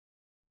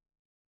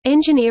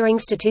Engineering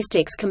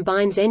statistics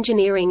combines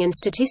engineering and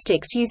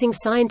statistics using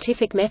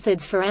scientific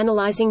methods for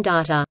analyzing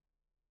data.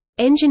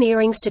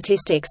 Engineering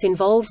statistics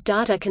involves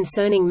data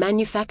concerning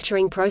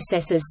manufacturing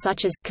processes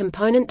such as,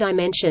 component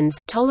dimensions,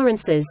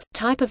 tolerances,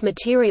 type of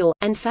material,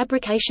 and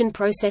fabrication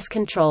process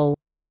control.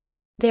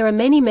 There are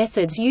many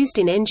methods used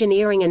in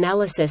engineering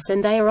analysis,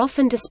 and they are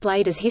often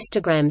displayed as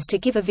histograms to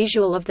give a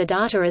visual of the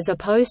data as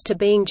opposed to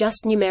being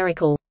just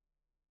numerical.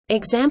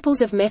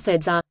 Examples of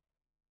methods are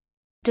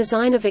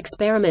design of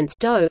experiments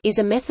is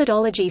a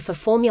methodology for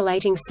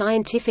formulating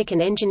scientific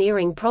and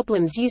engineering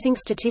problems using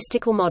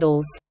statistical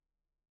models.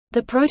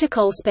 The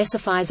protocol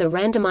specifies a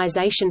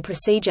randomization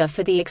procedure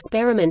for the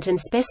experiment and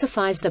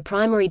specifies the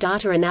primary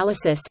data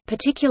analysis,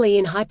 particularly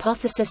in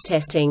hypothesis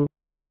testing.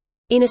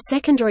 In a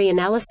secondary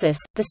analysis,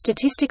 the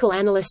statistical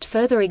analyst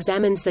further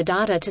examines the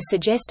data to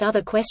suggest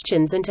other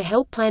questions and to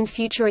help plan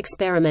future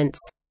experiments.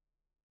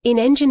 In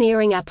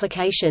engineering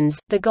applications,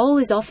 the goal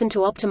is often to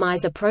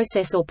optimize a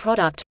process or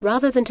product,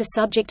 rather than to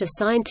subject a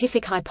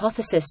scientific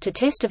hypothesis to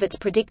test of its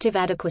predictive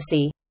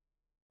adequacy.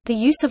 The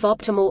use of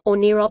optimal or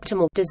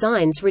near-optimal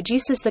designs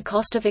reduces the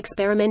cost of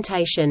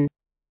experimentation.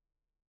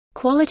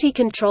 Quality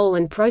control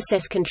and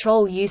process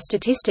control use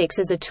statistics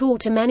as a tool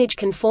to manage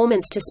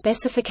conformance to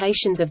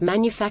specifications of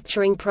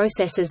manufacturing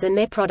processes and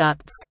their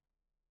products.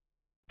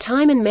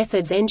 Time and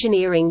methods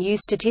engineering use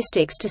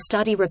statistics to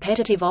study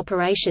repetitive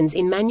operations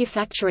in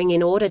manufacturing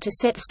in order to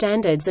set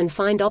standards and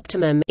find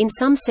optimum, in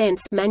some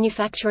sense,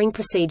 manufacturing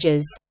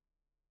procedures.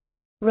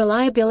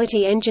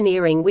 Reliability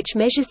engineering, which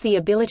measures the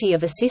ability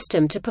of a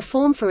system to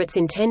perform for its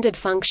intended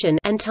function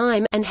and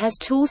time, and has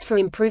tools for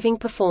improving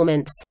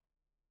performance.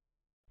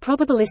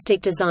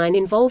 Probabilistic design,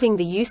 involving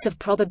the use of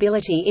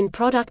probability in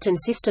product and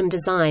system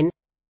design.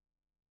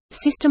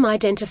 System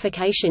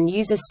identification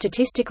uses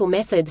statistical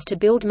methods to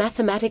build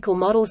mathematical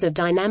models of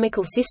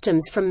dynamical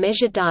systems from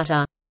measured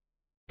data.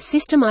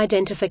 System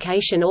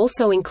identification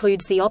also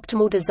includes the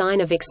optimal design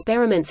of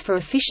experiments for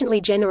efficiently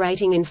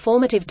generating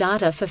informative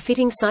data for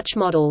fitting such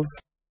models.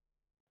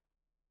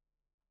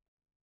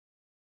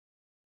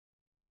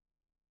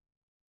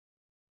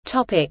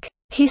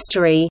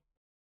 History.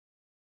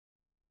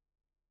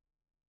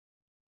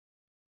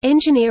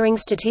 Engineering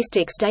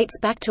statistics dates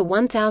back to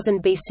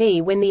 1000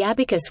 BC, when the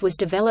abacus was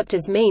developed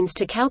as means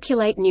to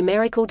calculate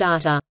numerical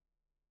data.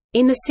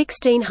 In the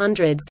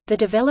 1600s, the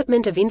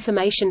development of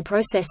information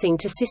processing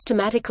to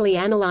systematically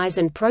analyze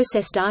and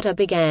process data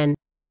began.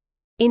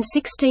 In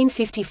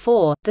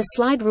 1654, the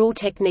slide rule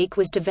technique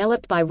was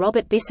developed by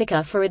Robert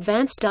Bissiker for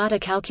advanced data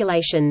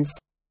calculations.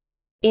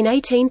 In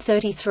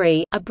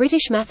 1833, a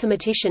British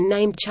mathematician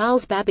named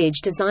Charles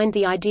Babbage designed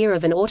the idea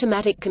of an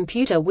automatic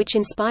computer, which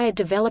inspired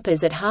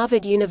developers at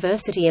Harvard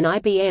University and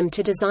IBM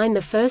to design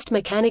the first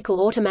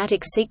mechanical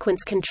automatic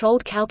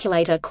sequence-controlled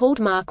calculator called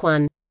Mark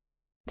I.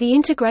 The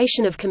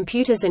integration of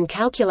computers and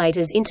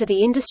calculators into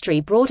the industry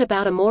brought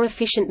about a more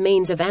efficient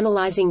means of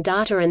analyzing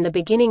data and the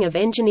beginning of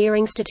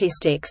engineering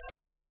statistics.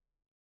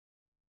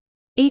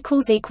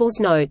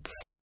 Notes